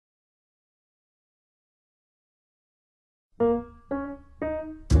Spend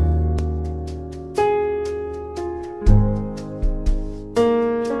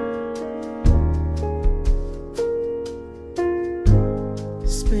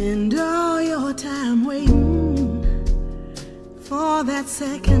all your time waiting for that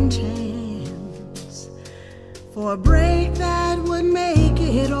second chance, for a break that would make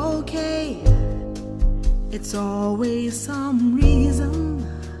it okay. It's always some reason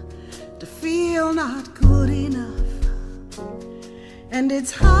to feel not good enough, and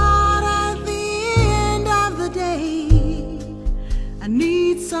it's hard at the end of the day. I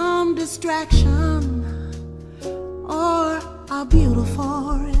need some distraction or a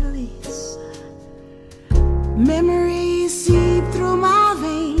beautiful release. Memories seep through my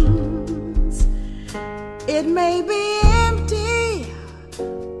veins. It may be empty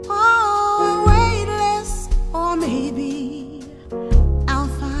or weightless, or maybe I'll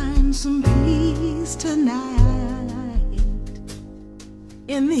find some peace tonight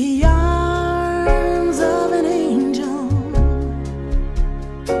in the arms of an angel.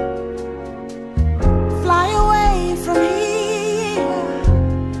 Fly away from here,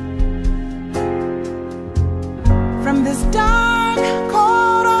 from this dark,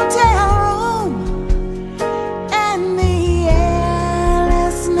 cold hotel room, and the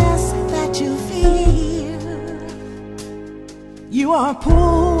airlessness that you feel. You are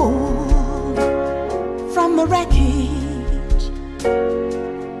pulled from the wreckage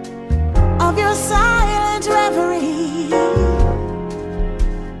of your silent reverie,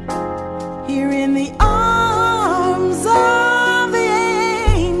 here in the arms of the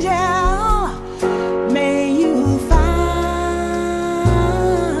angel. May you find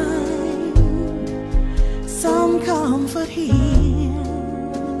some comfort here.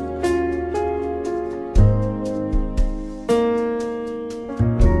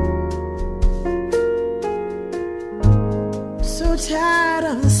 So tired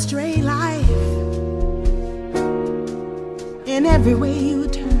of the stray life. In every way you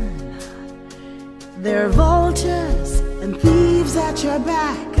turn, there are vultures and thieves at your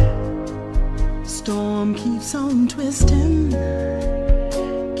back. Storm keeps on twisting.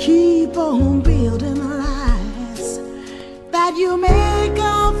 Keep on building the lies that you made.